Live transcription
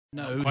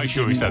No, I'm quite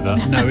sure he said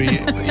that. No,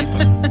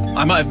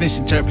 I might have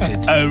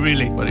misinterpreted. Oh,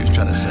 really? What he was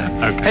trying to say.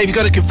 Okay. Hey, if you've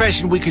got a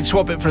confession, we could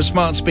swap it for a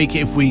smart speaker.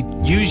 If we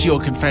use your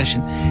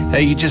confession,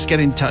 you just get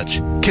in touch.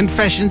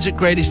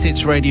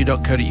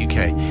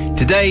 confessions@greatesthitsradio.co.uk.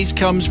 Today's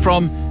comes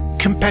from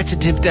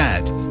Competitive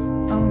Dad.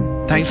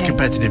 Oh, Thanks, okay.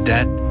 Competitive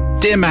Dad.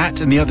 Dear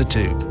Matt and the other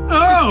two.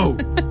 Oh!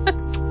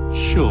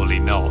 Surely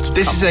not.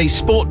 This is a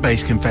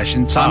sport-based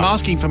confession, so I'm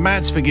asking for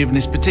Matt's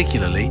forgiveness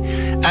particularly,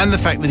 and the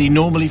fact that he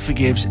normally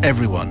forgives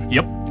everyone.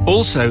 Yep.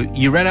 Also,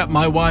 you read out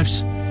my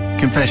wife's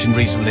confession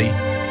recently.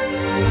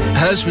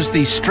 Hers was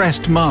the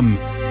stressed mum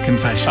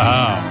confession.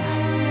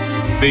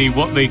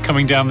 The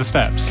coming down the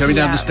steps? Coming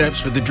down the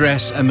steps with the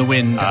dress and the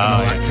wind and all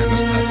that kind of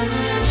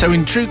stuff. So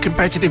in true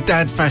Competitive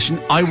Dad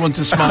fashion, I want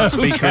a smart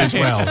speaker as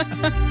well.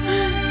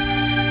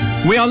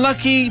 We are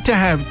lucky to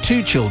have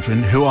two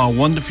children who are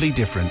wonderfully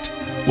different.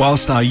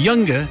 Whilst our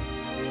younger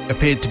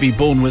appeared to be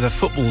born with a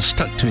football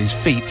stuck to his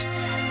feet,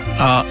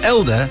 our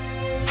elder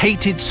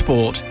hated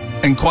sport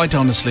and quite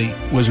honestly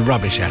was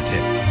rubbish at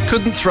it.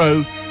 Couldn't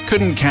throw,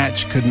 couldn't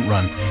catch, couldn't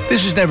run.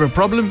 This was never a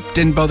problem,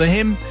 didn't bother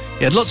him.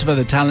 He had lots of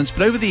other talents,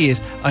 but over the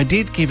years I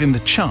did give him the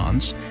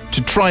chance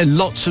to try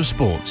lots of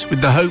sports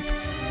with the hope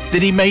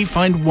that he may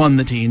find one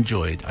that he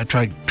enjoyed. I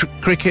tried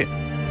cricket,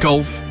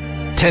 golf,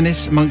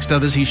 tennis, amongst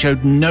others. He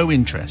showed no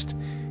interest.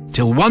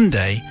 Till one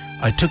day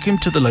I took him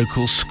to the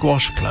local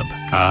squash club.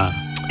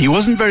 He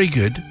wasn't very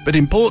good, but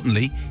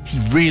importantly, he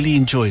really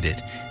enjoyed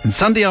it. And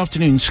Sunday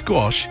afternoon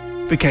squash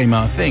became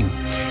our thing.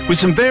 With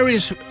some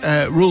various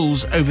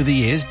rules over the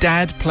years,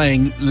 Dad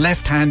playing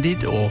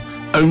left-handed or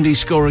only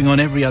scoring on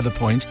every other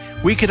point,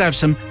 we could have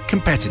some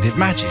competitive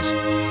matches.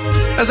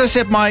 As I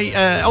said, my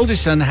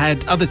oldest son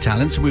had other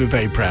talents, and we were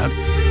very proud.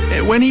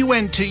 When he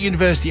went to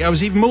university, I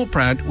was even more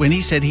proud when he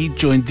said he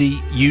joined the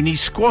uni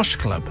squash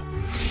club.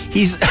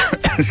 He's,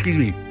 excuse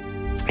me,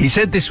 he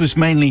said this was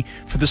mainly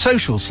for the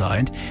social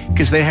side,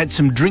 because they had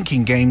some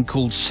drinking game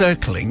called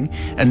circling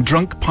and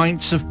drunk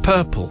pints of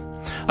purple.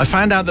 I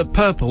found out that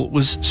purple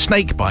was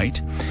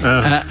snakebite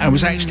and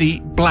was actually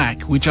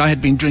black, which I had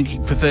been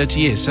drinking for 30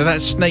 years. So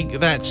that's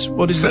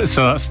what is that?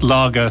 So that's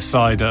lager,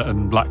 cider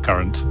and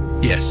blackcurrant.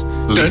 Yes.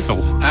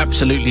 Lethal.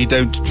 Absolutely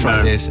don't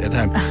try this at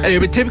home. Anyway,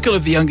 but typical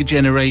of the younger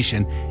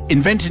generation,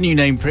 invent a new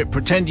name for it,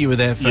 pretend you were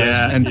there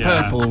first, and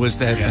purple was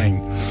their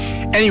thing.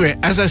 Anyway,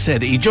 as I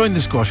said, he joined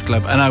the squash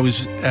club and I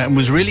was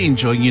really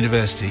enjoying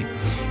university.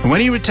 And when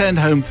he returned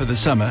home for the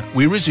summer,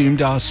 we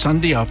resumed our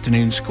Sunday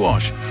afternoon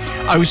squash.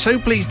 I was so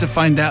pleased to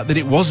find out that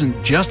it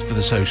wasn't just for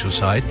the social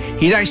side.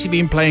 He'd actually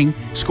been playing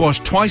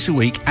squash twice a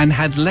week and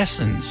had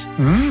lessons.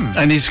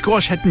 And his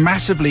squash had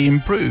massively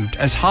improved.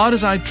 As hard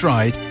as I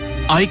tried,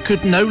 I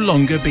could no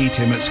longer beat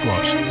him at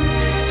squash.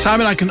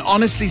 Simon, I can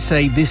honestly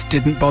say this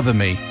didn't bother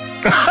me.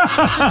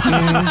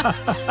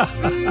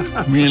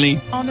 Really?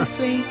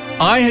 Honestly?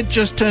 I had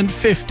just turned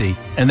 50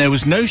 and there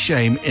was no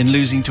shame in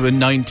losing to a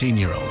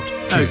 19-year-old.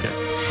 True. Okay.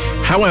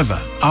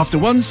 However, after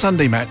one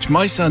Sunday match,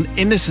 my son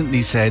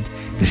innocently said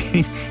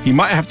that he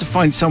might have to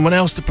find someone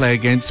else to play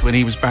against when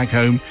he was back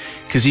home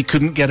because he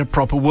couldn't get a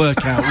proper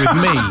workout with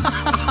me.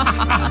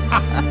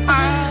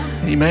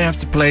 He may have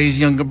to play his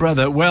younger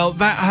brother. Well,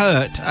 that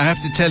hurt, I have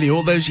to tell you,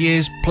 all those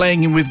years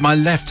playing him with my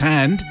left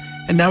hand,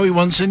 and now he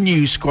wants a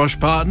new squash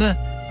partner.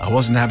 I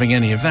wasn't having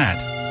any of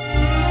that.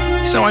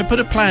 So I put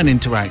a plan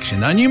into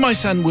action. I knew my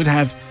son would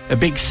have a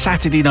big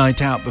Saturday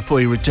night out before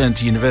he returned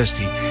to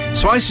university,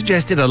 so I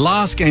suggested a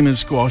last game of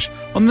squash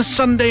on the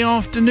Sunday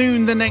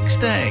afternoon the next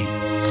day.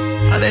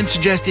 I then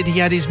suggested he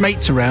had his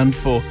mates around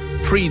for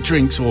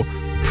pre-drinks, or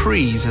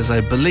prees as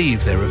I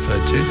believe they're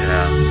referred to,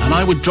 and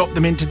I would drop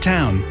them into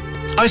town.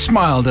 I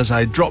smiled as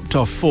I dropped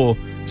off 4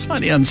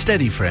 slightly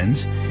unsteady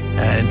friends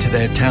to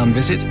their town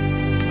visit.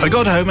 I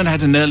got home and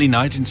had an early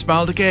night and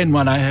smiled again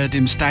when I heard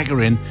him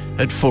stagger in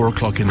at 4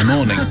 o'clock in the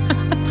morning.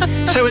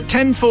 So at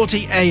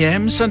 10:40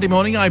 a.m. Sunday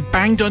morning, I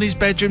banged on his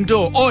bedroom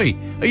door. Oi,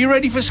 are you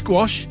ready for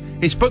squash?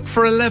 It's booked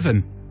for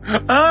 11.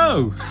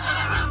 Oh!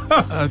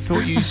 I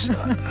thought you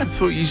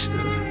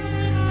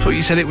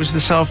said it was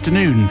this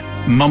afternoon,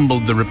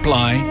 mumbled the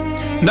reply.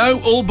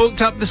 No, all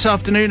booked up this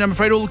afternoon. I'm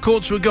afraid all the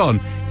courts were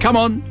gone. Come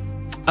on,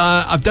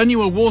 I've done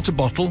you a water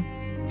bottle.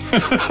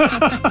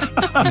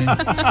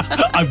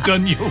 I've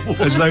done your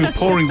water. As though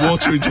pouring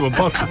water into a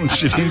bottle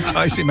should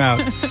entice him out.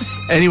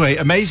 Anyway,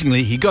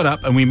 amazingly, he got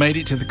up and we made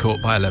it to the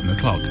court by 11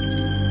 o'clock.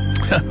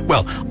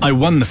 Well, I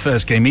won the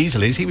first game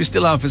easily as he was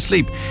still half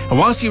asleep. And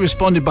whilst he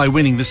responded by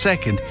winning the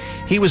second,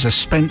 he was a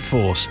spent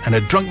force and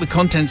had drunk the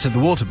contents of the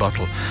water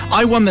bottle.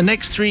 I won the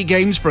next 3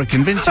 games for a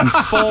convincing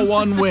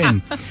 4-1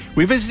 win.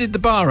 We visited the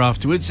bar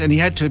afterwards and he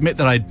had to admit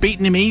that I'd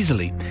beaten him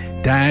easily.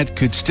 Dad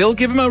could still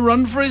give him a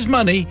run for his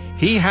money.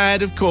 He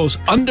had, of course,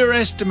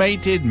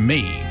 underestimated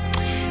me.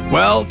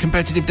 Well,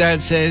 Competitive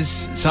Dad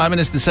says, Simon,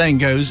 as the saying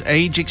goes,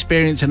 age,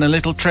 experience and a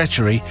little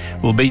treachery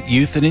will beat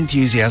youth and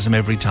enthusiasm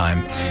every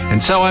time.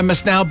 And so I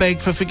must now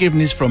beg for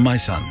forgiveness from my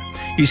son.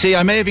 You see,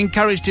 I may have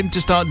encouraged him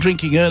to start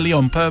drinking early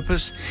on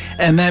purpose,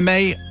 and there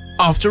may,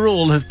 after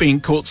all, have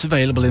been courts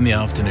available in the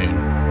afternoon.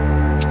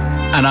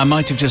 and I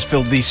might have just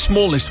filled the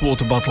smallest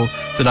water bottle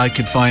that I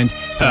could find,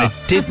 but I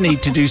did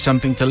need to do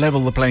something to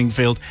level the playing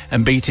field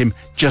and beat him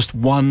just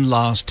one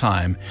last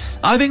time.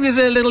 I think there's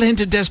a little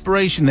hint of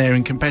desperation there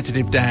in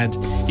competitive Dad.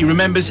 He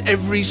remembers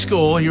every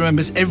score, he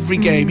remembers every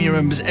game, he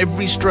remembers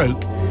every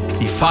stroke.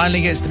 He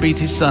finally gets to beat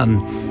his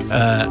son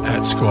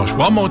at squash.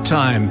 One more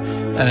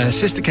time.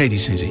 Sister Katie,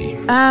 Susie.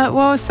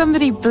 Well,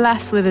 somebody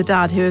blessed with a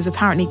dad who is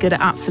apparently good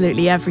at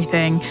absolutely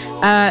everything.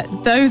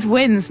 Those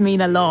wins mean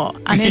a lot.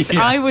 And if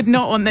I would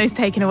not want those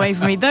taken away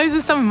from me. Those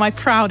are some of my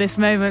proudest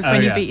moments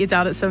when you beat your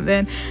dad at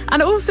something.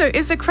 And also,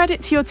 it's a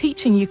credit to your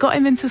teaching. You got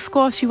him into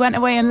squash, you went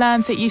away and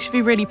learned it. You should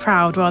be really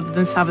proud rather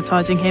than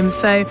sabotaging him.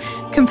 So,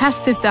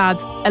 competitive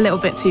dad, a little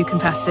bit too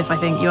competitive, I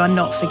think. You are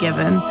not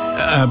forgiven.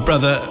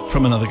 Brother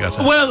from another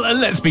gutter. Well,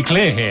 let's be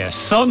clear here.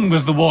 Son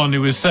was the one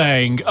who was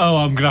saying,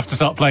 I'm going to have to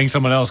start playing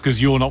someone else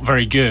because you're not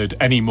very good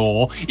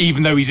anymore,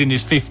 even though he's in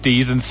his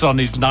 50s and Son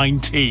is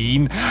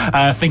 19,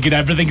 thinking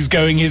everything's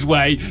going his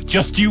way.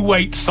 Just you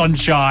wait,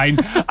 sunshine.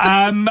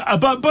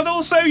 But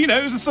also,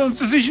 it was the Son's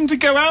decision to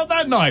go out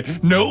that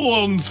night. No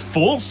one's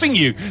forcing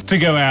you to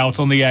go out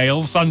on the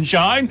ale,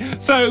 sunshine.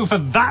 So for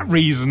that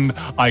reason,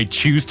 I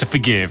choose to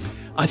forgive.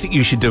 I think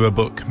you should do a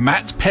book,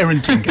 Matt's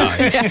Parenting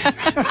Guide.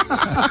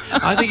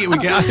 I think it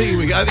would get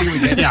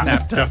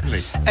snapped up.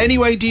 Definitely.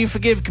 Anyway, do you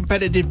forgive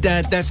competitive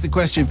Dad? That's the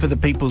question for the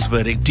people's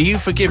verdict. Do you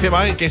forgive him?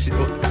 I guess a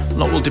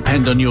lot will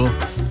depend on your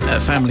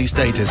family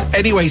status.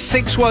 Anyway,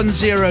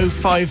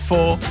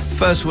 61054.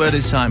 First word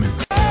is Simon.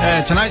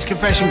 Tonight's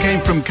confession came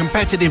from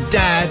competitive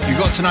Dad. You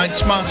got tonight's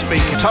smart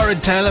speaker.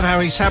 Torrid tale of how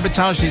he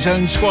sabotaged his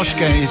own squash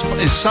game,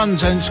 his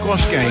son's own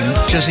squash game,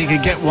 just so he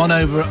could get one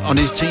over on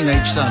his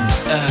teenage son.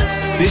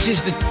 This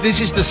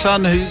is the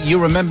son who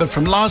you remember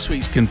from last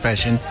week's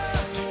confession,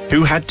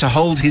 who had to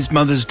hold his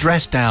mother's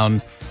dress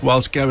down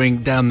whilst going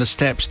down the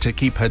steps to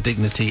keep her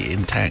dignity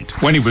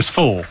intact. When he was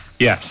 4.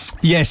 Yes.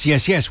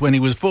 Yes, when he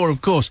was 4,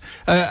 of course.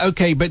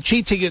 OK, but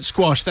cheating at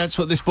squash, that's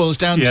what this boils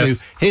down to.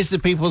 Here's the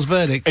people's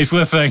verdict. It's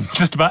worth saying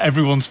just about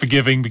everyone's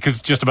forgiving because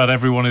just about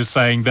everyone is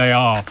saying they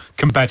are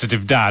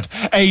competitive Dad.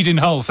 Aidan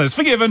Hull says,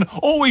 forgiven,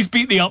 always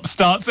beat the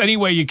upstarts any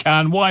way you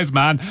can. Wise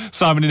man,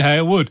 Simon in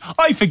Halewood.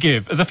 I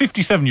forgive. As a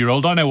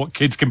 57-year-old, I know what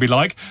kids can be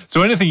like,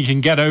 so anything you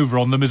can get over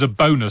on them is a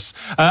bonus.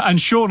 And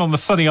Sean on the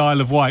sunny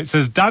Isle of Wight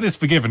says, Dad is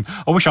forgiven.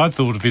 I wish I'd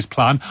thought of his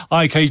plan.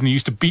 I occasionally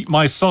used to beat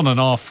my son on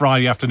our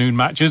Friday afternoon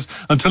matches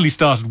until he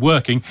started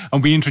working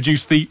and we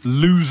introduced the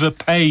loser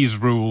pays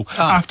rule.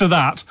 After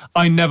that,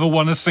 I never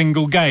won a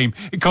single game.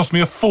 It cost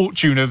me a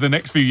fortune over the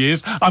next few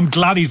years. I'm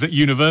glad he's at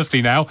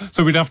university now,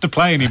 so we don't have to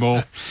play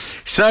anymore.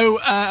 So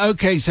a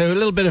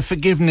little bit of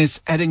forgiveness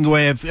heading the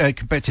way of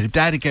competitive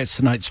Dad. It gets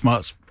tonight's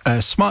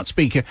smart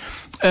speaker.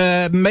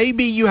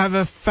 Maybe you have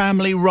a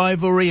family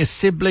rivalry, a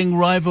sibling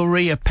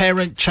rivalry, a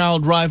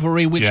parent-child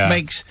rivalry, which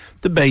makes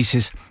the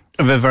basis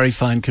of a very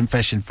fine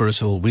confession for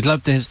us all. We'd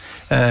love to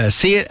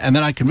see it, and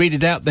then I can read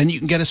it out. Then you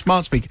can get a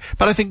smart speaker.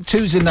 But I think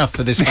 2's enough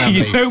for this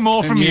family. No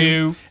more from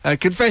you.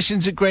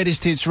 Confessions at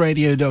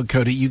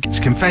greatesthitsradio.co.uk. It's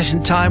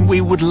confession time.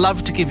 We would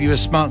love to give you a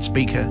smart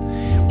speaker.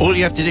 All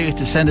you have to do is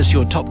to send us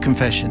your top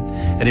confession,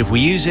 and if we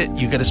use it,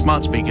 you get a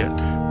smart speaker.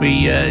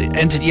 We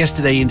entered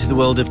yesterday into the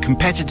world of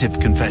competitive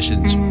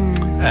confessions.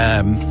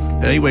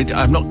 But anyway,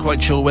 I'm not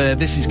quite sure whether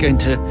this is going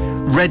to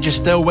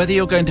register or whether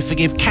you're going to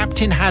forgive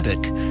Captain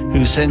Haddock,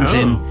 who sends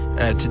in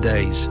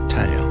today's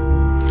tale.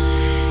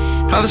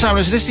 Father Simon, I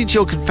was listening to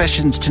your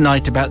confessions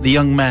tonight about the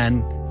young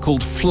man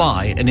called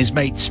Fly and his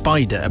mate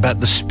Spider about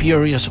the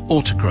spurious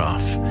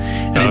autograph.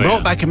 And it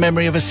brought back a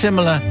memory of a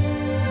similar,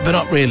 but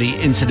not really,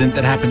 incident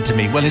that happened to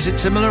me. Well, is it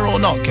similar or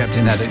not,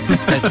 Captain Haddock?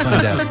 Let's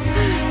find out.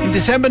 In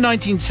December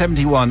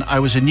 1971, I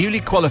was a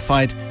newly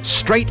qualified,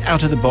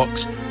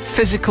 straight-out-of-the-box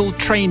physical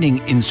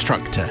training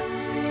instructor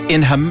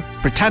in Her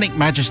Britannic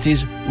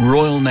Majesty's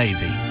Royal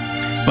Navy.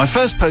 My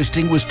first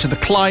posting was to the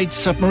Clyde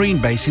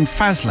submarine base in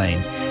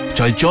Faslane, which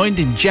I joined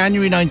in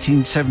January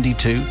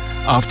 1972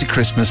 after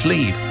Christmas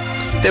leave.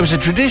 There was a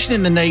tradition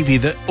in the Navy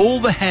that all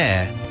the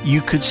hair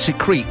you could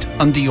secrete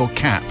under your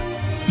cap,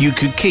 you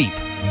could keep,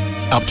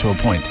 up to a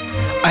point.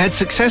 I had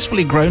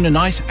successfully grown a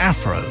nice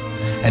afro,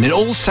 and it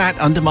all sat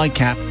under my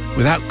cap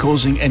without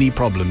causing any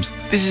problems.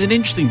 This is an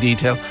interesting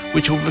detail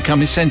which will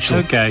become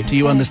essential to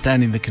you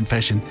understanding the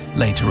confession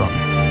later on.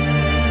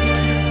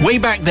 Way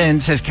back then,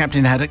 says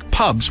Captain Haddock,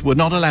 pubs were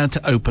not allowed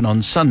to open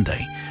on Sunday.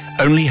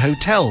 Only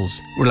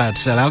hotels were allowed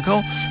to sell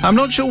alcohol. I'm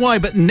not sure why,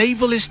 but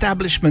naval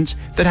establishments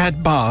that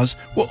had bars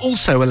were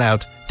also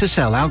allowed to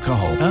sell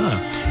alcohol.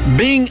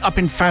 Being up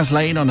in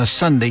Faslane on a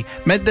Sunday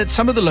meant that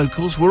some of the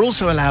locals were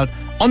also allowed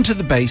onto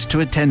the base to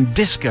attend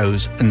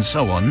discos and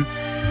so on.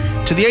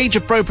 To the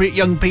age-appropriate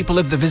young people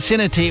of the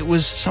vicinity, it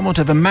was somewhat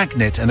of a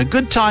magnet, and a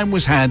good time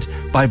was had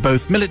by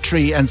both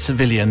military and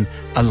civilian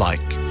alike.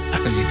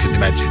 You can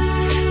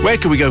imagine. Where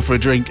can we go for a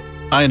drink?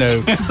 I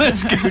know.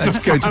 Let's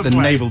go to the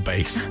naval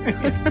base.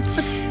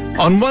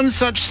 On one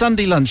such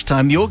Sunday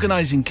lunchtime, the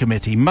organising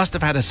committee must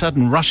have had a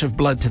sudden rush of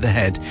blood to the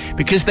head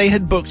because they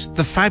had booked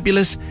the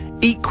fabulous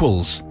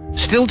Equals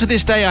Still to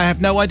this day, I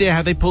have no idea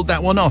how they pulled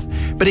that one off.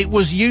 But it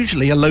was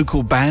usually a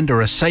local band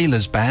or a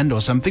sailors band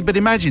or something. But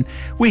imagine,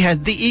 we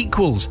had the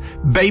Equals,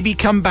 Baby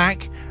Come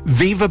Back,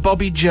 Viva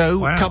Bobby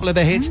Joe, a couple of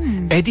their hits.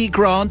 Eddie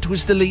Grant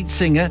was the lead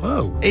singer.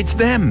 Whoa. It's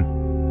them.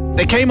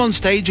 They came on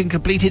stage and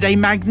completed a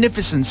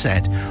magnificent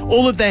set.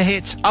 All of their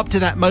hits up to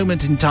that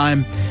moment in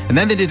time. And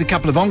then they did a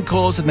couple of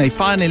encores and they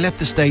finally left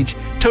the stage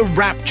to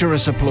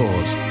rapturous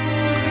applause.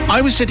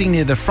 I was sitting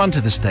near the front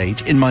of the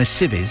stage in my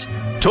civvies,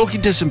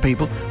 talking to some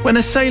people, when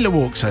a sailor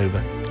walks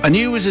over. I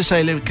knew he was a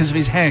sailor because of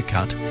his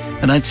haircut,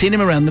 and I'd seen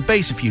him around the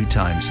base a few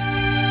times.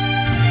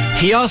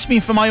 He asked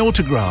me for my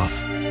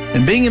autograph,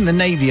 and being in the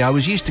Navy, I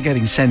was used to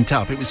getting sent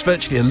up. It was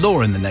virtually a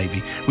law in the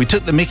Navy. We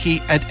took the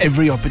mickey at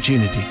every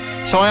opportunity.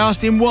 So I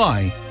asked him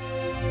why.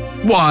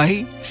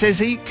 Why, says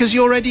he, because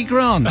you're Eddie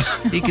Grant,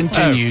 he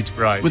continued,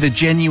 with a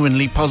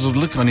genuinely puzzled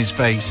look on his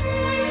face.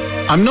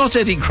 I'm not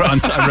Eddie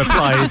Grant, I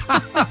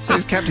replied,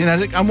 says Captain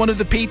Haddock. I'm one of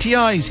the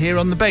PTIs here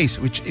on the base,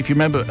 which, if you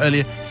remember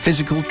earlier,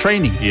 physical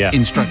training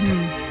instructor.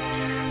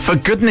 For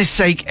goodness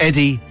sake,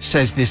 Eddie,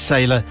 says this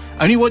sailor,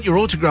 only want your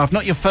autograph,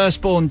 not your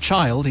firstborn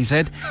child, he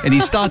said, and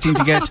he's starting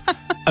to get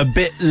a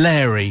bit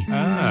leery.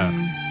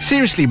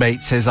 Seriously,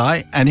 mate, says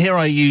I, and here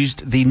I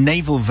used the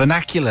naval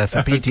vernacular for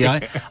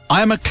PTI.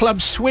 I am a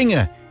club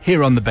swinger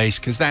here on the base,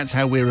 because that's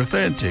how we're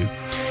referred to.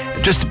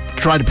 Just to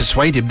try to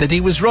persuade him that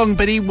he was wrong,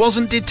 but he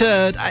wasn't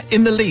deterred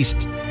in the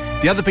least.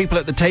 The other people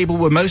at the table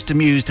were most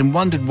amused and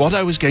wondered what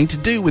I was going to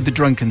do with the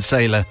drunken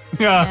sailor.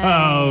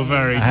 Oh,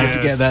 very good. I had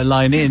to get that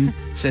line in,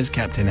 says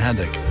Captain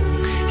Haddock.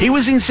 He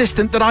was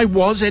insistent that I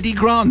was Eddie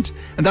Grant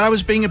and that I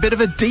was being a bit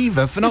of a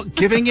diva for not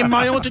giving him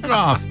my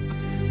autograph.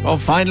 Well,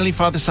 finally,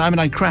 Father Simon,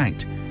 I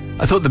cracked.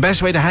 I thought the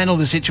best way to handle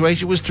the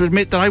situation was to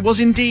admit that I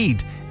was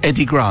indeed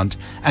Eddie Grant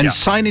and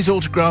sign his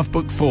autograph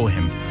book for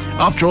him.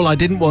 After all, I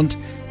didn't want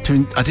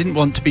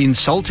to be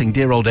insulting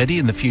dear old Eddie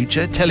in the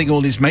future, telling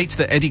all his mates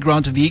that Eddie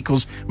Grant of the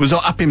Equals was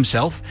up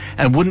himself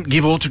and wouldn't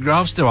give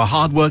autographs to a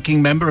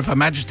hard-working member of Her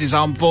Majesty's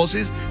Armed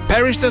Forces.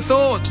 Perish the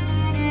thought.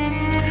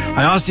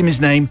 I asked him his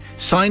name,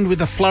 signed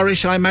with a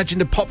flourish I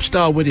imagined a pop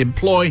star would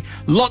employ.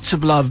 Lots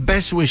of love,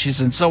 best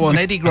wishes, and so on.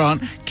 Eddie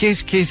Grant,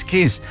 kiss, kiss,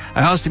 kiss. I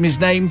asked him his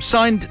name,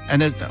 signed,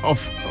 and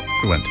off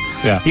we went.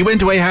 He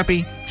went away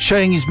happy,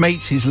 showing his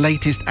mates his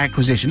latest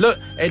acquisition. Look,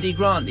 Eddie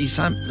Grant, he's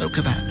look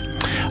at that.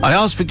 I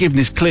asked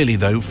forgiveness clearly,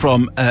 though,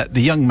 from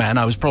the young man,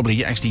 I was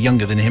probably actually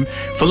younger than him,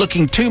 for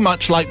looking too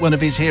much like one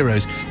of his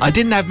heroes. I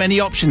didn't have many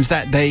options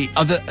that day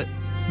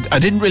I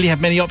didn't really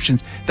have many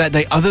options that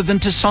day other than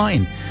to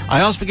sign. I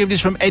asked forgiveness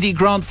from Eddie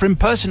Grant for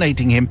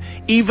impersonating him,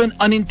 even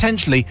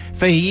unintentionally,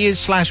 for he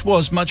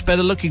is/was much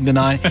better looking than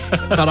I,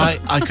 but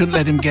I couldn't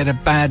let him get a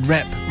bad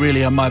rep,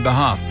 really, on my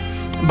behalf.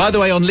 By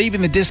the way, on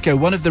leaving the disco,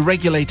 one of the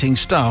regulating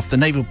staff, the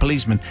naval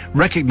policeman,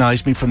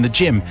 recognised me from the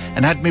gym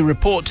and had me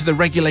report to the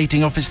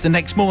regulating office the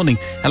next morning.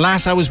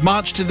 Alas, I was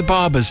marched to the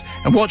barbers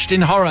and watched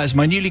in horror as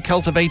my newly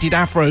cultivated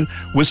afro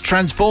was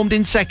transformed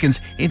in seconds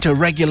into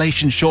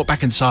regulation short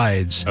back and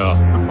sides.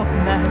 And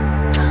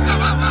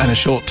a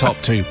short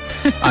top too.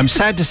 I'm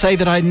sad to say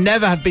that I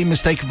never have been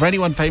mistaken for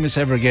anyone famous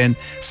ever again.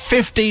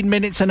 15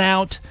 minutes and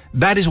out.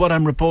 That is what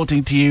I'm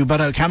reporting to you.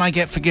 But can I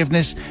get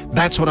forgiveness?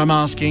 That's what I'm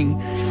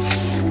asking.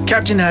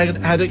 Captain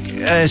Haddock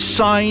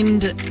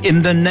signed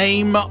in the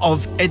name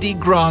of Eddie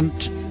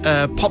Grant,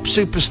 pop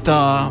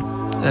superstar,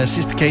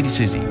 Sister Katie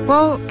Susie.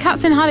 Well,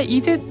 Captain Haddock,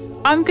 you did...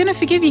 I'm going to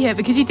forgive you here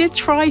because you did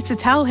try to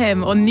tell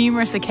him on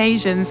numerous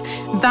occasions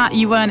that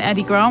you weren't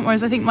Eddie Grant,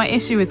 whereas I think my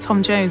issue with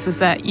Tom Jones was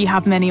that you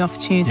had many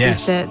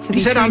opportunities to be He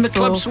said, truthful. I'm the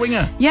club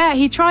swinger. Yeah,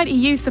 he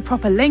used the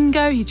proper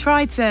lingo, he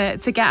tried to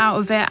get out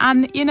of it,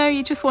 and, you know,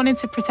 you just wanted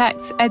to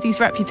protect Eddie's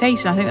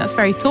reputation. I think that's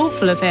very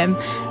thoughtful of him.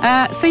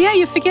 So, yeah,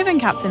 you're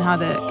forgiven, Captain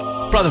Haddock.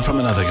 Brother from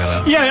another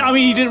gutter. Yeah, I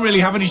mean, he didn't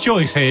really have any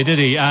choice here, did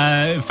he?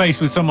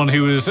 Faced with someone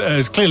who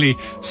was clearly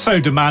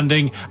so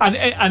demanding,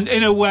 and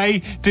in a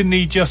way, didn't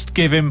he just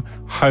give him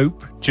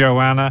hope,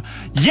 Joanna?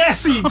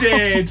 Yes, he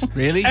did.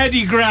 Really?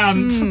 Eddie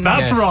Grant.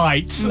 That's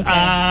right.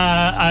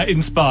 Okay.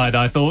 Inspired,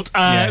 I thought.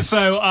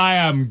 So I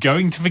am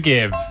going to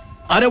forgive.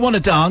 I don't want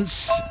to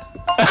dance.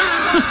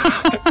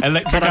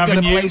 Electric But I'm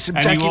going to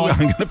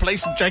Avenue. play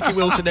some Jackie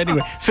Wilson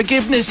anyway.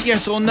 Forgiveness,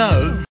 yes or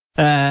no?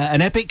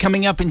 An epic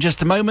coming up in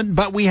just a moment,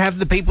 but we have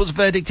the people's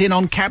verdict in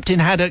on Captain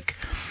Haddock.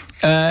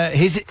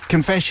 His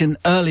confession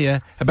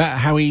earlier about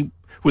how he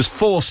was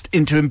forced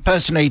into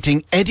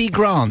impersonating Eddie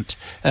Grant.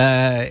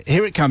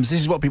 Here it comes. This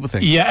is what people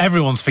think. Yeah,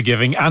 everyone's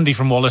forgiving. Andy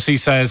from Wallasey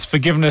says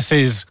forgiveness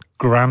is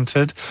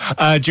granted.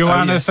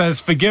 Joanna says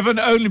forgiven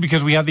only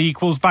because we had the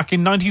Equals back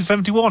in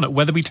 1971 at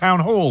Wetherby Town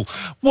Hall.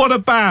 What a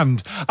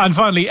band. And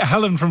finally,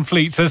 Helen from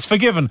Fleet says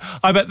forgiven.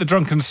 I bet the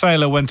drunken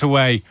sailor went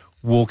away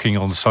walking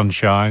on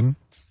sunshine.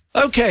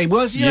 Okay,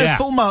 well, you know,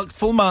 full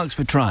marks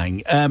for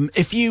trying.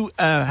 If you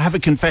have a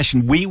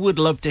confession, we would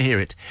love to hear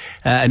it.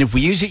 And if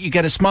we use it, you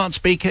get a smart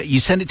speaker. You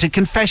send it to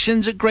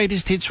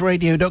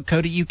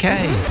confessions@greatesthitsradio.co.uk.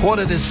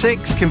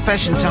 5:45,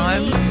 confession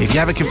time. If you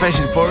have a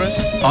confession for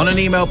us, on an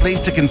email,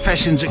 please, to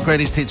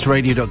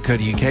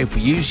confessions@greatesthitsradio.co.uk. If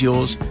we use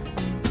yours,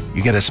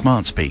 you get a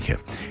smart speaker.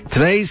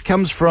 Today's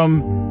comes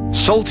from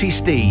Salty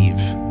Steve.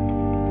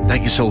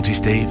 Thank you, Salty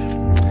Steve.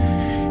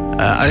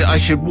 I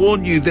should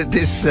warn you that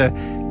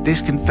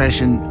this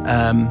confession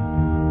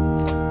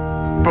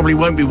probably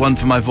won't be one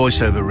for my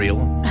voiceover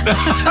reel.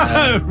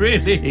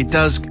 Really? It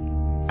does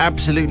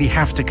absolutely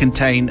have to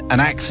contain an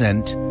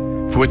accent,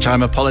 for which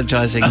I'm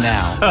apologising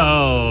now.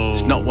 Oh,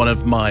 it's not one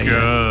of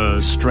my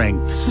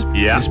strengths.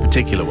 Yeah. This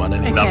particular one,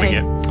 anyway. Loving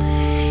it.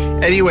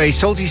 Anyway,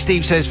 Salty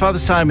Steve says, Father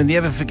Simon, the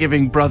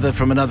ever-forgiving brother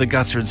from another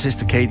gutter, and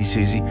Sister Katie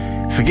Susie,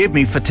 forgive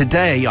me, for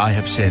today I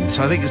have sinned.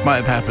 So I think this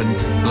might have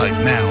happened, like,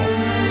 now.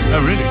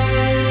 Oh,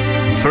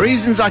 really? For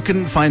reasons I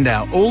couldn't find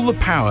out, all the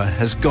power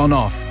has gone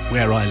off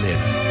where I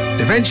live.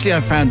 Eventually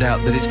I found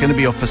out that it's going to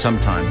be off for some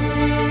time.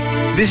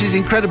 This is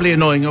incredibly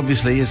annoying,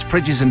 obviously, as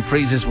fridges and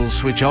freezers will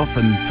switch off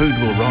and food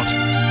will rot.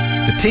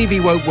 The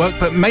TV won't work,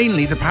 but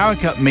mainly the power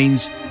cut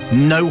means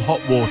no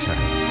hot water.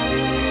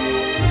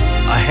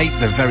 I hate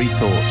the very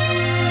thought.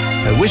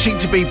 Wishing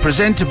to be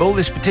presentable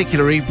this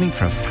particular evening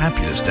for a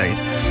fabulous date,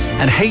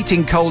 and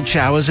hating cold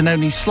showers and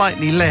only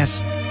slightly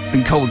less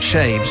than cold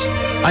shaves,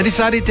 I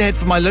decided to head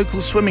for my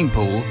local swimming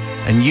pool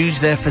and use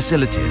their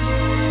facilities.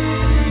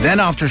 Then,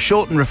 after a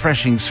short and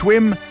refreshing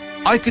swim,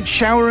 I could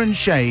shower and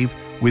shave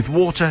with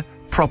water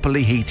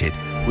properly heated,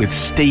 with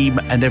steam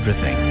and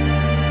everything.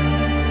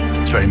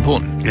 It's very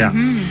important. Yeah.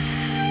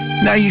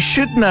 Now, you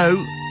should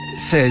know,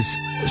 says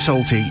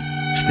Salty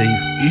Steve,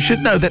 you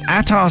should know that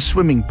at our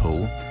swimming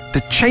pool,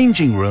 the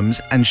changing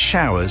rooms and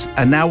showers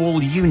are now all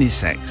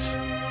unisex,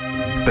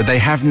 but they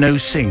have no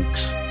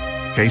sinks.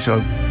 Okay,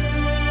 so,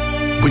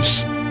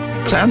 which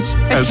sounds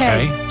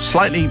Okay.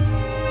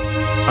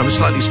 I was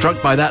slightly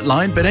struck by that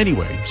line, but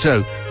anyway.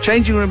 So,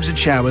 changing rooms and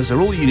showers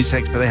are all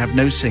unisex, but they have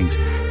no sinks.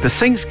 The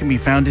sinks can be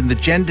found in the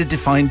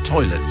gender-defined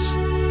toilets.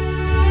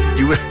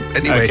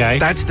 Anyway, Okay.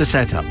 That's the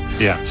setup.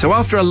 Yeah. So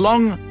after a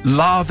long,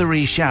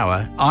 lathery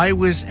shower, I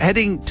was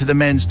heading to the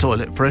men's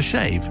toilet for a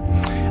shave.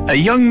 A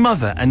young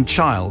mother and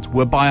child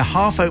were by a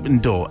half-open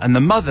door, and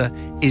the mother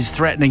is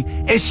threatening,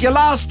 "It's your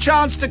last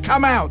chance to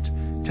come out,"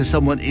 to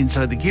someone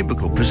inside the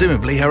cubicle,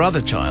 presumably her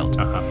other child.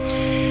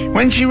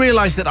 When she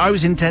realised that I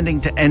was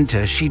intending to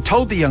enter, she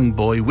told the young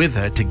boy with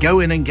her to go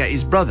in and get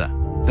his brother.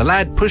 The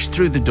lad pushed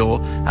through the door,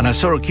 and I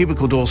saw a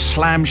cubicle door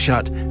slam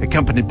shut,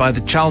 accompanied by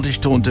the childish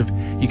taunt of,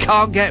 "You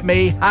can't get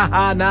me, ha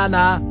ha, na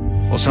na,"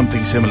 or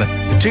something similar.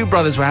 The two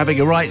brothers were having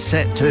a right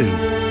set too.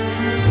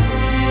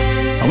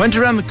 I went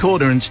around the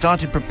corner and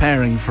started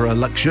preparing for a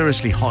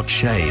luxuriously hot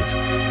shave,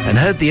 and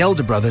heard the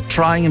elder brother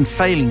trying and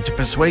failing to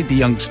persuade the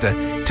youngster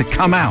to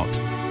come out.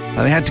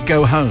 So they had to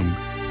go home.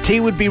 Tea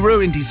would be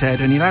ruined, he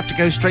said, and he'll have to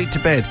go straight to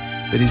bed,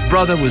 but his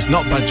brother was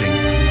not budging.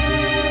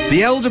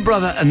 The elder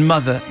brother and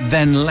mother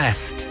then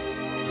left,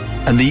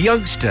 and the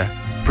youngster,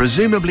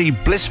 presumably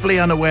blissfully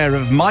unaware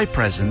of my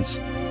presence,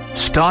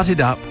 started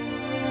up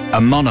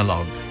a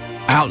monologue,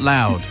 out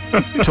loud,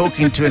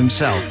 talking to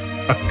himself.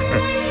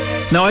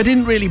 Now, I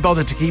didn't really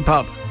bother to keep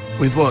up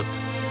with what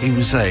he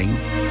was saying,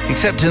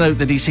 except to note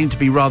that he seemed to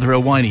be rather a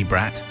whiny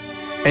brat.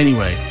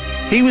 Anyway,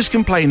 he was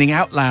complaining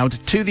out loud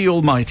to the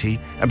Almighty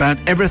about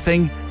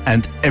everything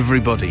and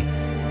everybody.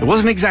 It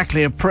wasn't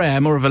exactly a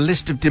prayer, more of a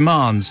list of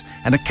demands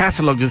and a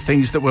catalogue of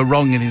things that were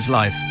wrong in his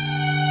life.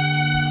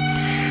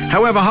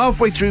 However,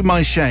 halfway through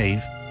my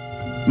shave,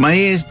 my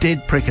ears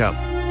did prick up,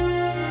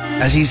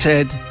 as he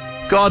said,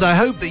 "God, I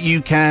hope that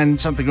you can,"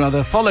 something or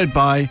other, followed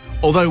by,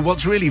 "Although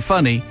what's really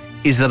funny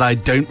is that I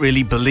don't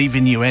really believe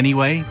in you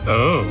anyway."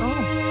 Oh.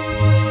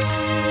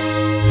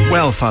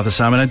 Well, Father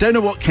Simon, I don't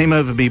know what came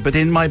over me, but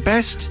in my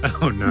best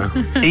Oh, no.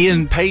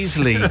 Ian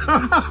Paisley voice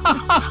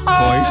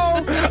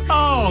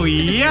Oh,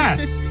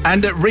 yes.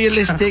 and at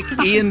realistic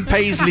Ian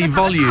Paisley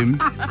volume,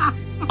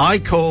 I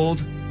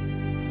called,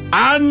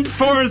 "And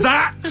for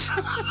that,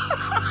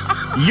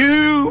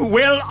 you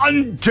will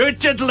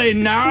undoubtedly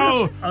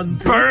now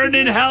burn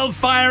in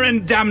hellfire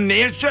and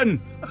damnation.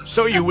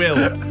 So you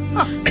will."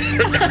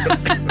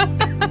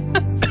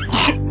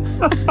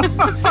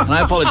 And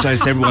I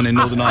apologise to everyone in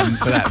Northern Ireland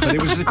for that, but it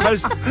was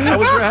close. I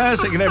was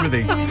rehearsing and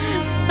everything.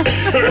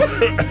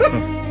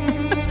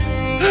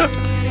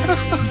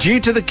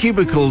 Due to the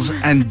cubicles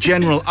and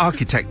general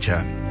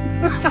architecture,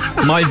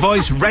 my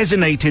voice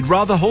resonated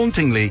rather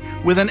hauntingly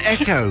with an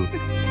echo.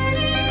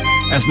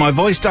 As my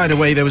voice died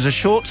away, there was a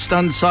short,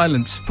 stunned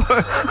silence,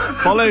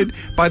 followed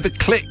by the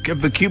click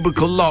of the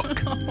cubicle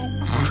lock.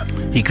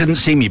 He couldn't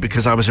see me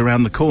because I was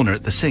around the corner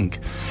at the sink.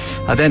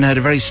 I then heard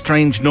a very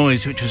strange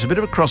noise, which was a bit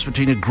of a cross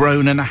between a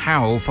groan and a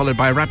howl, followed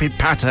by a rapid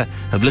patter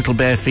of little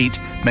bare feet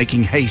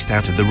making haste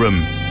out of the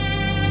room.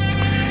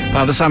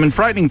 Father Simon,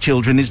 frightening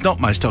children is not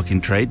my stock in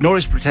trade, nor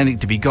is pretending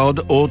to be God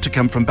or to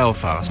come from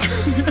Belfast.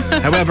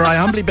 However, I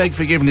humbly beg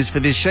forgiveness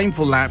for this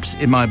shameful lapse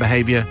in my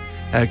behaviour.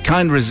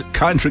 Kind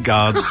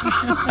regards,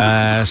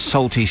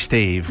 Salty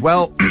Steve.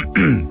 Well,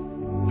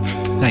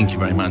 thank you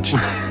very much.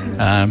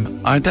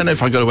 I don't know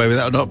if I got away with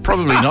that or not.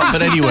 Probably not.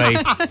 But anyway,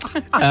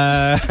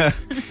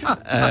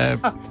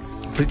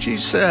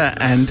 Producer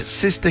and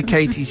sister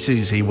Katie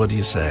Susie, what do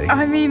you say?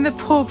 I mean, the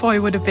poor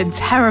boy would have been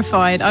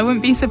terrified. I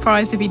wouldn't be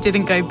surprised if he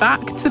didn't go back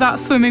to that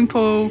swimming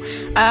pool.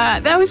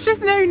 There was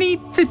just no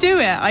need to do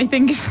it, I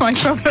think is my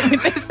problem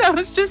with this. There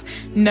was just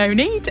no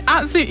need,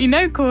 absolutely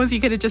no cause. You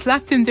could have just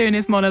left him doing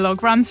his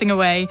monologue, ranting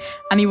away,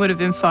 and he would have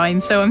been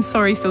fine. So I'm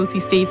sorry,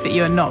 Salty Steve, that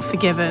you are not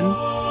forgiven.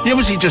 He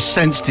obviously just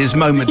sensed his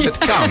moment had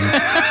come.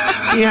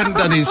 He hadn't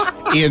done his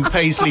Ian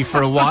Paisley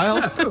for a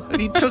while, but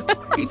he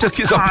took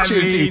his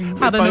opportunity with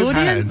both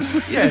hands.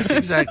 Yes,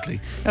 exactly.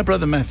 Our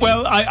brother Matthew.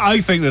 Well,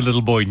 I think the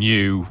little boy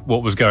knew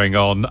what was going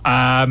on.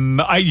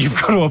 You've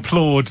got to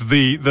applaud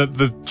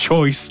the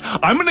choice.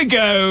 I'm going to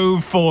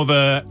go for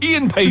the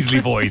Ian Paisley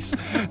voice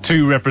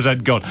to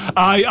represent God.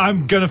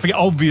 I'm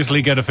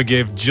obviously going to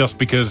forgive just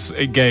because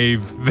it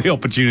gave the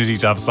opportunity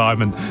to have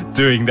Simon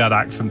doing that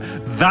accent.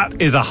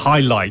 That is a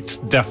highlight,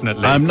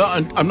 definitely. I'm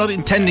not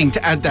intending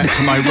to add that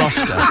to my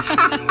roster.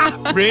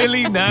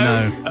 Really?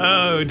 No.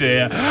 Oh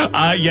dear.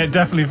 Yeah,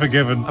 definitely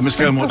forgiven. I must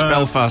go and watch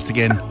Belfast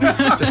again.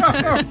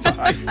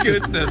 My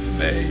goodness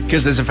me.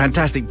 Because there's a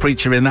fantastic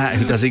preacher in that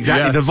who does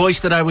exactly the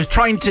voice that I was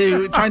trying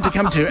to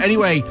come to.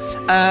 Anyway,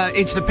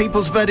 it's the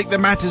people's verdict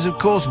that matters, of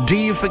course. Do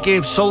you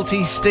forgive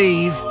Salty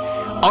Steve?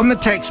 On the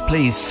text,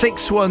 please,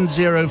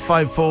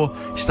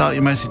 61054. Start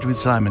your message with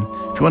Simon.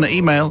 If you want to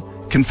email,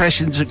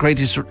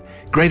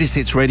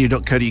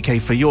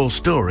 confessions@greatesthitsradio.co.uk for your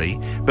story.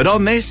 But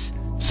on this,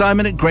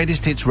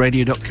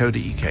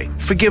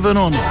 Simon@greatesthitsradio.co.uk. Forgiven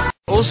or not?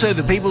 Also,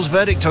 the people's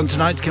verdict on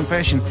tonight's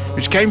confession,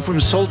 which came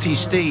from Salty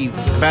Steve,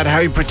 about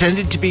how he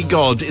pretended to be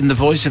God in the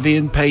voice of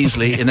Ian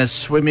Paisley in a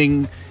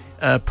swimming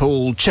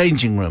pool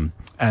changing room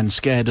and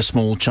scared a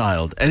small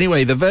child.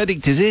 Anyway, the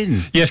verdict is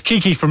in. Yes,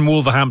 Kiki from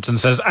Wolverhampton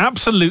says,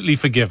 absolutely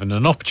forgiven.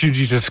 An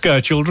opportunity to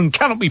scare children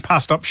cannot be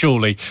passed up,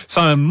 surely.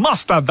 Simon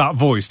must add that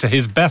voice to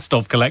his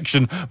best-of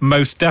collection,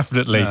 most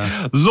definitely.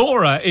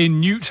 Laura in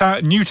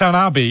Newtown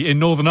Abbey in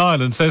Northern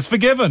Ireland says,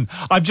 forgiven.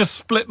 I've just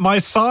split my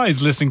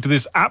sides listening to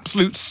this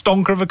absolute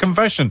stonker of a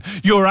confession.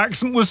 Your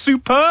accent was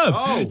superb.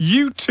 Oh.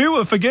 You too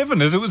are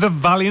forgiven, as it was a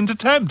valiant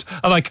attempt,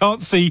 and I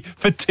can't see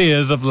for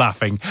tears of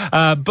laughing.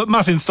 But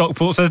Matt in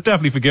Stockport says,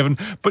 definitely forgiven.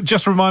 But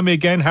just remind me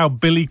again how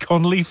Billy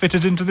Connolly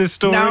fitted into this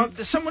story. Now,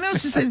 someone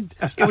else has said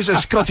it was a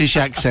Scottish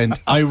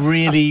accent. I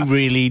really,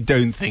 really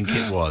don't think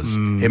it was.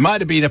 It might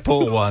have been a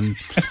poor one,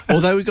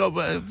 although we got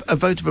a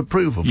vote of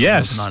approval from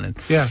Northern Ireland.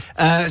 Yeah.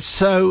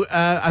 So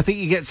I think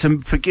you get some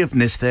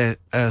forgiveness there,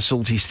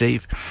 Salty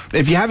Steve.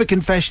 If you have a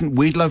confession,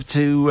 we'd love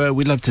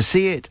to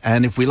see it,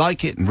 and if we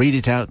like it and read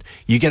it out,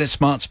 you get a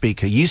smart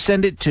speaker. You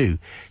send it to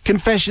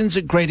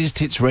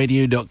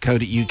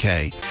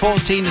confessions@greatesthitsradio.co.uk.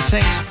 14 to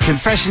 6.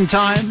 Confession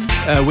time.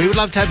 We would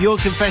love to have your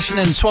confession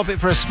and swap it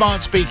for a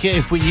smart speaker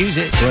if we use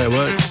it. That's the way it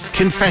works.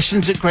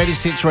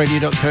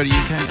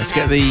 Confessions@greatesthitsradio.co.uk. Let's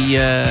get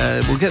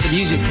we'll get the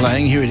music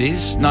playing. Here it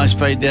is. Nice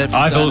fade there.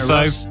 I thought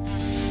so.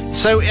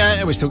 So,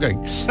 we're still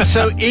going.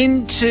 So,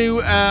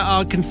 into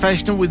our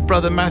confessional with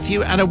Brother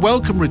Matthew, and a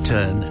welcome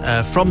return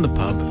from the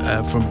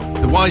pub, from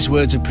the wise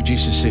words of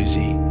producer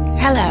Susie.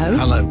 Hello.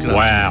 Hello. Good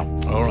wow.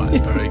 afternoon. All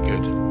right, very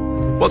good.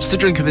 What's the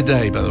drink of the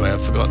day, by the way?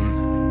 I've forgotten.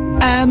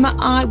 I'm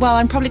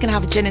probably going to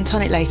have a gin and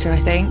tonic later, I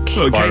think.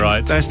 Okay, quite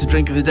right. That's the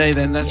drink of the day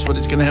then. That's what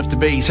it's going to have to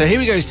be. So here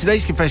we go. It's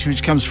today's confession,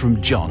 which comes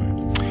from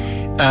John.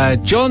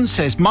 John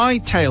says, my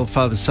tale,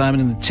 Father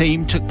Simon and the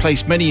team, took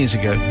place many years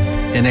ago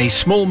in a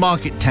small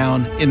market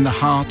town in the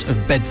heart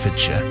of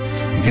Bedfordshire.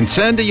 It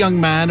concerned a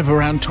young man of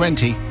around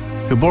 20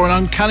 who bore an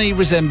uncanny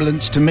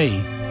resemblance to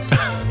me.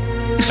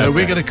 So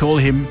we're going to call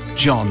him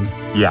John.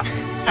 Yeah.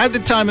 At the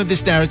time of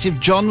this narrative,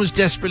 John was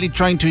desperately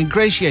trying to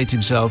ingratiate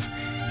himself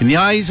in the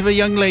eyes of a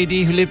young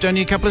lady who lived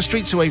only a couple of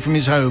streets away from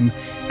his home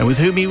and with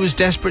whom he was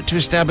desperate to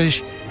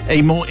establish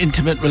a more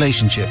intimate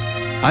relationship.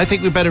 I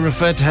think we better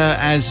refer to her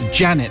as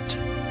Janet.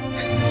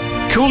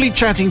 Coolly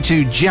chatting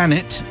to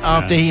Janet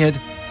after he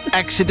had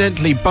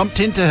accidentally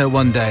bumped into her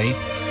one day,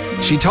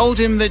 she told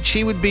him that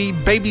she would be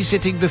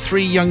babysitting the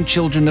 3 young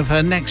children of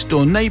her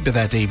next-door neighbour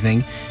that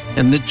evening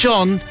and that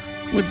John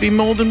would be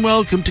more than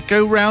welcome to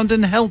go round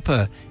and help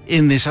her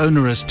in this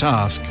onerous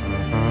task.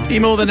 He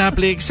more than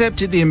happily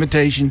accepted the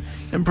invitation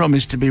and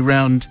promised to be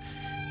round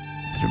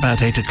at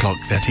about 8 o'clock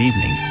that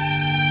evening.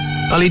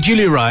 Well, he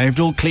duly arrived,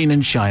 all clean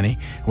and shiny.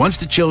 Once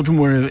the children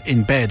were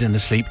in bed and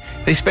asleep,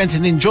 they spent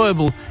an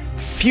enjoyable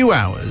few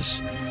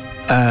hours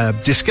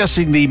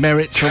discussing the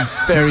merits of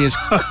various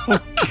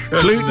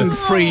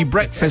gluten-free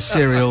breakfast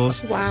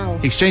cereals,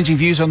 exchanging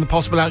views on the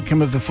possible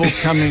outcome of the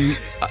forthcoming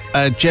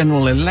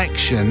general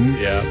election,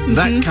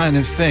 that kind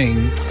of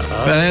thing.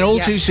 But then all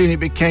too soon it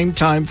became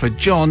time for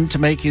John to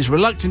make his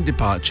reluctant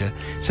departure.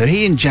 So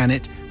he and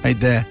Janet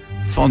made their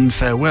fond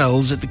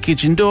farewells at the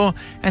kitchen door,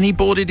 and he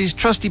boarded his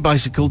trusty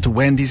bicycle to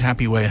wend his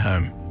happy way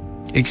home.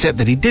 Except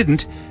that he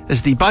didn't,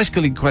 as the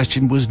bicycle in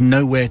question was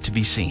nowhere to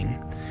be seen.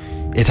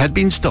 It had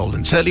been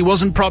stolen, certainly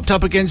wasn't propped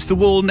up against the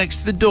wall next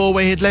to the door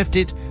where he had left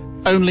it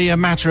only a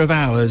matter of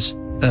hours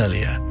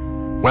earlier.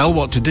 Well,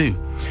 what to do?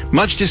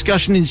 Much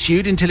discussion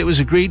ensued until it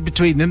was agreed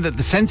between them that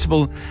the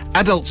sensible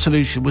adult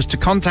solution was to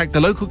contact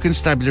the local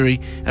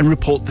constabulary and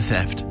report the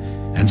theft.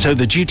 and so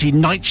the duty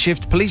night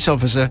shift police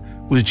officer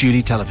was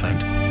duly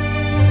telephoned.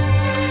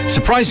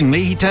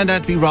 Surprisingly, he turned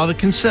out to be rather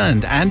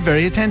concerned and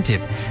very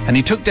attentive, and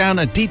he took down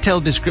a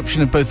detailed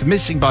description of both the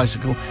missing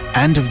bicycle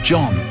and of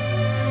John.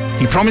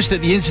 He promised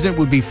that the incident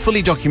would be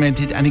fully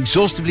documented and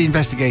exhaustively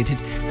investigated,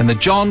 and that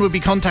John would be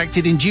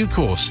contacted in due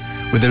course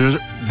with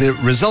the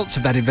results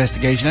of that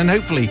investigation and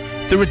hopefully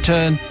the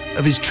return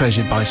of his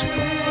treasured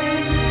bicycle.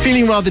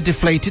 Feeling rather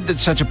deflated that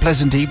such a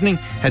pleasant evening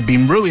had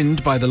been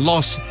ruined by the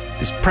loss of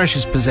this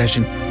precious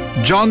possession,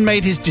 John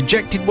made his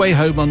dejected way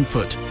home on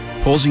foot,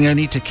 pausing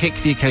only to kick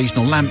the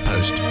occasional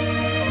lamppost.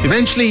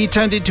 Eventually he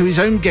turned into his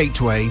own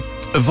gateway,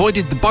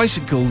 avoided the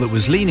bicycle that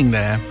was leaning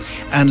there,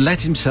 and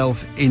let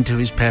himself into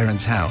his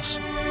parents' house.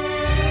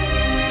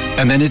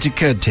 And then it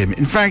occurred to him.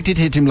 In fact, it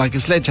hit him like a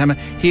sledgehammer.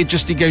 He had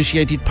just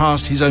negotiated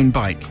past his own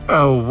bike.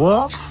 Oh,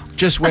 what?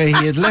 Just where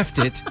he had left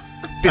it,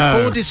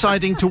 before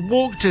deciding to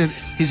walk to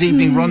his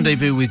evening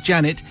rendezvous with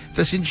Janet,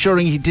 thus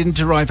ensuring he didn't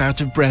arrive out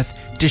of breath,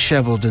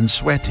 dishevelled and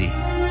sweaty.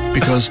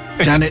 Because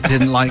Janet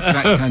didn't like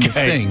that kind of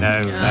thing.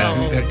 No.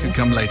 That could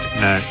come later.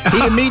 No.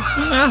 He immediately...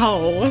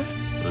 Oh.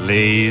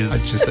 Please.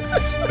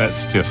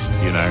 That's just,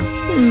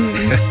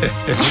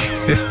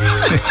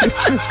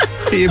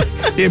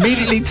 he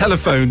immediately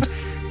telephoned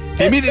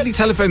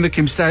the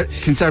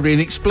constabulary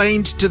and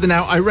explained to the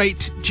now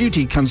irate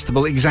duty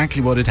constable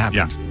exactly what had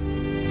happened.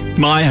 Yeah.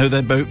 My, how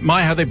they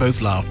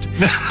both laughed.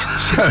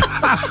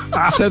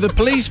 So the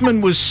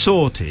policeman was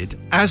sorted.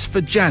 As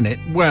for Janet,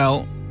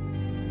 well,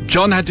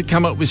 John had to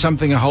come up with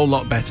something a whole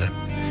lot better.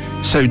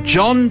 So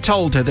John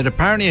told her that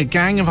apparently a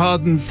gang of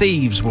hardened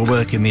thieves were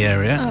working the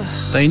area.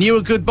 They knew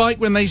a good bike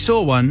when they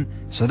saw one,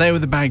 so they were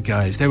the bad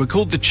guys. They were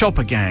called the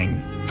Chopper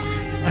Gang.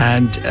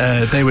 And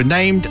they were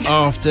named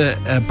after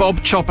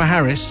Bob Chopper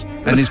Harris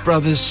and his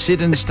brothers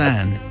Sid and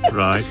Stan.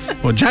 Right.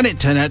 Well, Janet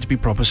turned out to be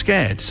proper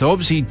scared, so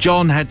obviously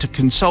John had to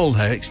console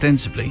her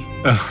extensively.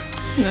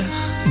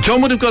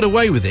 John would have got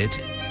away with it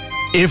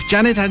if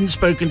Janet hadn't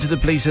spoken to the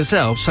police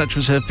herself, such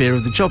was her fear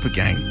of the Chopper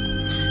Gang.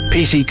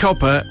 PC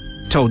Copper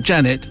told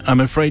Janet, "I'm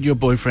afraid your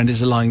boyfriend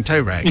is a lying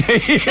toe rag."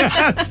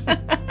 Yes.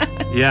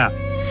 Yeah.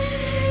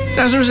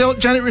 So as a result,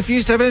 Janet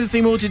refused to have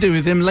anything more to do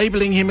with him,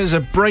 labelling him as a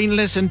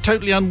brainless and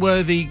totally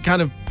unworthy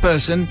kind of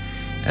person,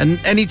 and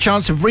any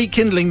chance of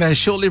rekindling their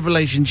short-lived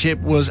relationship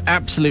was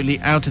absolutely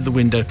out of the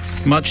window,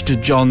 much to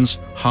John's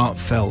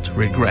heartfelt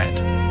regret.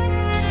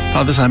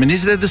 Father Simon,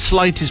 is there the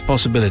slightest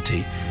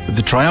possibility of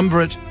the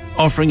triumvirate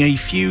offering a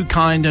few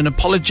kind and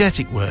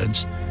apologetic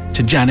words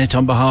to Janet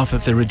on behalf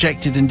of the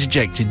rejected and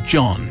dejected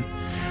John,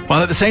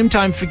 while at the same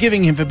time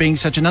forgiving him for being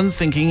such an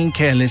unthinking and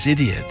careless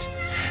idiot?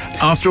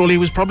 After all, he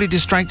was probably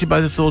distracted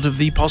by the thought of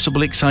the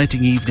possible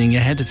exciting evening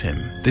ahead of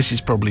him. This is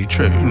probably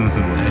true. There you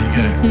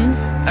go.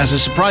 As a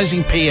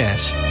surprising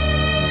P.S.,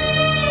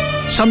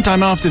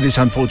 sometime after this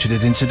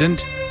unfortunate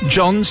incident,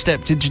 John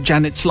stepped into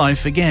Janet's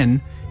life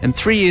again, and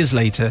 3 years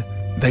later,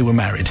 they were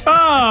married.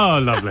 Oh,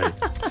 lovely.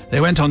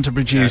 They went on to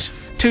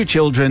produce 2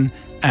 children,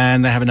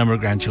 and they have a number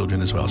of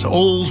grandchildren as well. So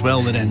all's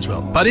well that ends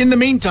well. But in the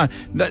meantime,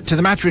 to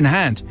the matter in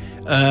hand,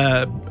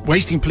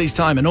 wasting police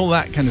time and all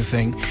that kind of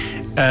thing,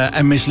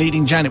 and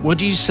misleading Janet, what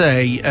do you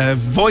say,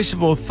 voice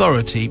of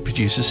authority,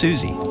 producer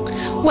Susie?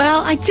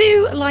 Well, I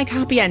do like a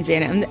happy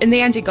ending, and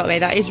the ending got me.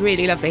 That is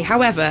really lovely.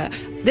 However,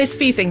 there's a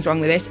few things wrong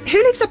with this.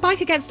 Who leaves a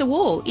bike against a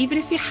wall? Even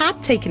if you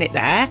had taken it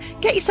there,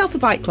 get yourself a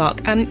bike clock,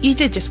 and you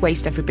did just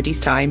waste everybody's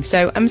time.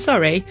 So I'm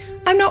sorry.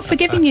 I'm not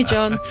forgiving you,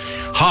 John.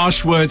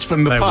 Harsh words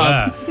from the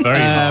pub. Very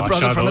harsh.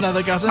 Brother from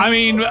another gutter. I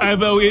mean,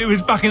 it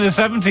was back in the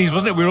 70s,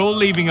 wasn't it? We were all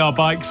leaving our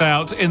bikes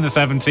out in the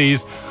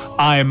 70s,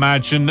 I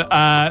imagine.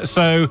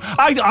 So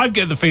I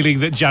get the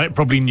feeling that Janet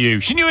probably knew.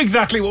 She knew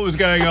exactly what was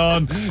going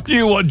on.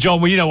 Knew what John.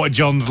 Well, you know what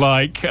John's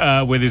like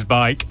with his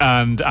bike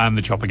and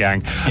the Chopper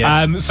Gang.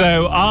 Yes.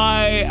 So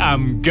I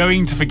am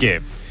going to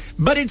forgive.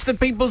 But it's the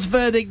people's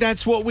verdict.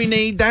 That's what we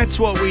need. That's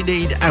what we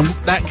need. And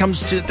that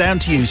comes down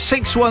to you.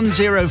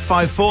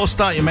 61054.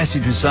 Start your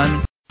message with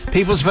Simon.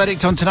 People's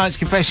verdict on tonight's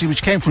confession,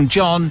 which came from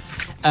John.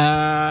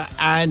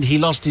 And he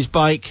lost his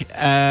bike.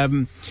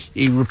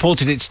 He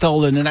reported it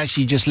stolen and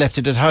actually just left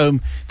it at home.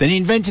 Then he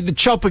invented the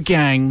Chopper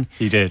Gang.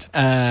 He did.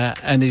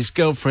 And his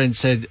girlfriend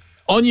said,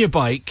 "On your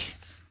bike,"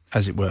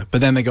 as it were.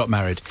 But then they got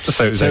married.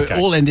 So it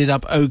all ended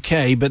up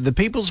okay, but the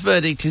people's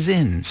verdict is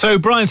in. So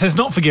Brian says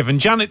not forgiven.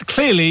 Janet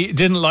clearly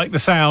didn't like the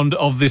sound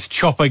of this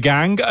Chopper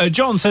Gang.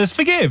 John says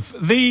forgive.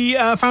 The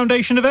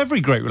foundation of every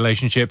great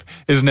relationship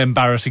is an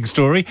embarrassing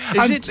story.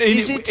 Is it?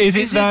 Is it?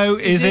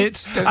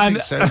 Don't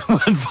think so.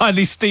 And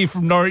finally Steve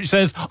from Norwich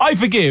says, I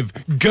forgive.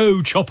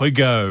 Go Chopper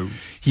go.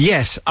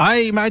 Yes,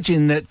 I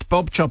imagine that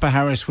Bob Chopper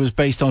Harris was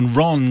based on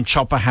Ron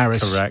Chopper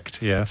Harris. Correct,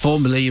 yes.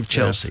 Formerly of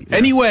Chelsea. Yes.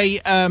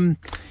 Anyway,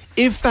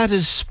 if that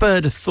has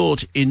spurred a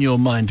thought in your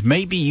mind,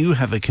 maybe you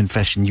have a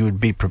confession you would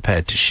be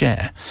prepared to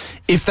share.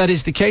 If that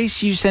is the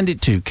case, you send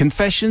it to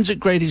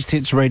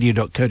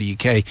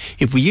confessions@greatesthitsradio.co.uk.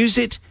 If we use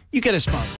it, you get a smart